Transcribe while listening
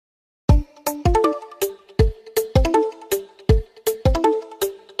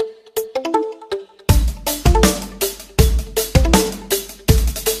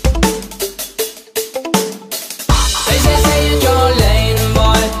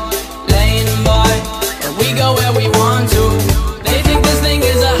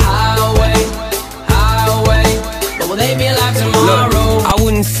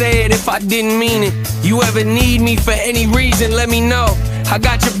didn't mean it. You ever need me for any reason, let me know. I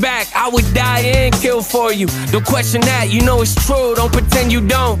got your back, I would die and kill for you. Don't question that, you know it's true, don't pretend you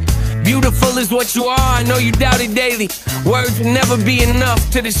don't. Beautiful is what you are, I know you doubt it daily. Words will never be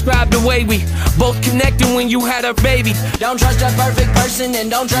enough to describe the way we both connected when you had our baby. Don't trust a perfect person and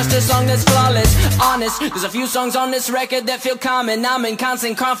don't trust a song that's flawless. Honest, there's a few songs on this record that feel common. I'm in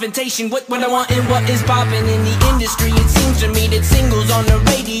constant confrontation with what I want and what is popping in the industry. It seems to me that singles on the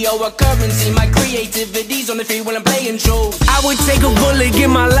radio are currency. My creativity's on the free when I'm playing shows. I would take a bullet,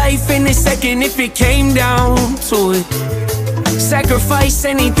 give my life in a second if it came down to it. Sacrifice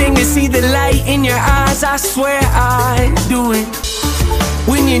anything to see the light in your eyes, I swear I'd do it.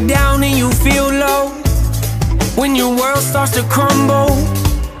 When you're down and you feel low, when your world starts to crumble,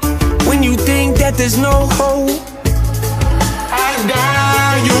 when you think that there's no hope, I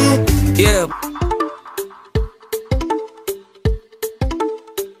got you. Yeah.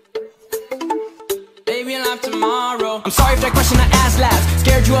 Baby, I'll have tomorrow. I'm sorry if that question I asked last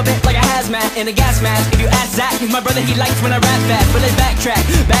scared you a bit like a hazmat in a gas mask. If you ask Zach, he's my brother, he likes when I rap fast. But let's backtrack,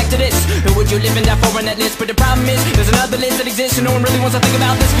 back to this. Who would you live in that for on that list? But the problem is, there's another list that exists and no one really wants to think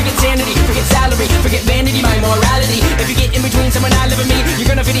about this. Forget sanity, forget salary, forget vanity, my morality. If you get in between someone I live with me, you're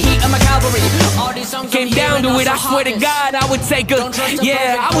gonna feel the heat of my cavalry. All these songs came down to it, I swear to God, I would take a,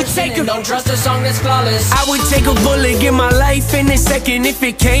 yeah, I would take a, don't trust a song that's flawless. I would take a bullet, give my life in a second if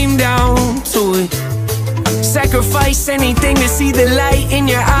it came down to it. Sacrifice anything to see the light in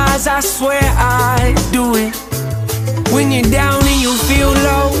your eyes, I swear I'd do it. When you're down and you feel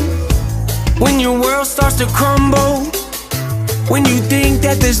low, when your world starts to crumble, when you think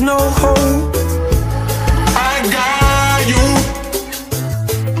that there's no hope, I got you.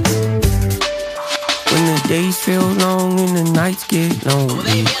 When the days feel long and the nights get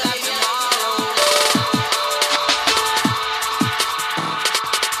lonely,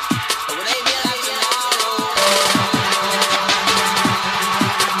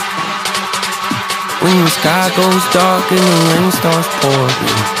 when the sky goes dark and the rain starts pouring,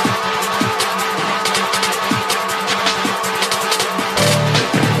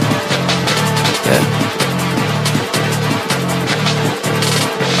 yeah.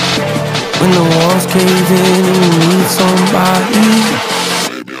 When the walls cave in and you need somebody,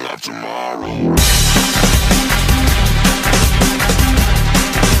 maybe I'll have tomorrow.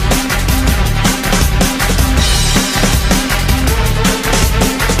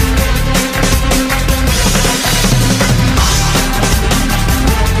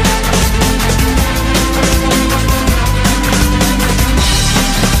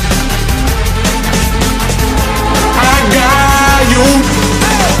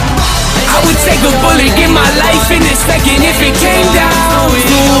 I would take a bullet, give my life in a second if it came down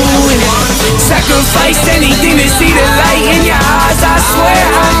to it. Sacrifice anything to see the light in your eyes, I swear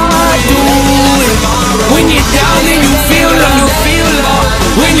I'd do it. When you're down and you feel low,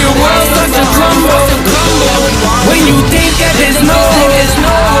 when your world starts to crumble, when you think that there's no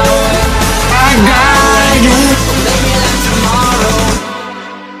hope, I got you.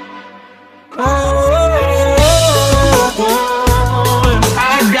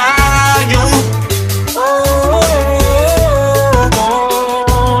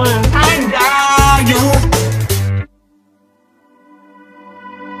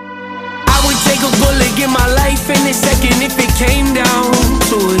 Take a bullet, give my life in a second if it came down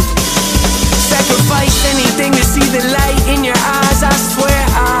to it. Sacrifice anything to see the light in your eyes, I swear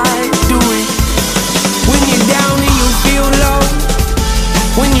I'd do it. When you're down and you feel low,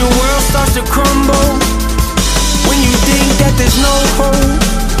 when your world starts to crumble, when you think that there's no hope,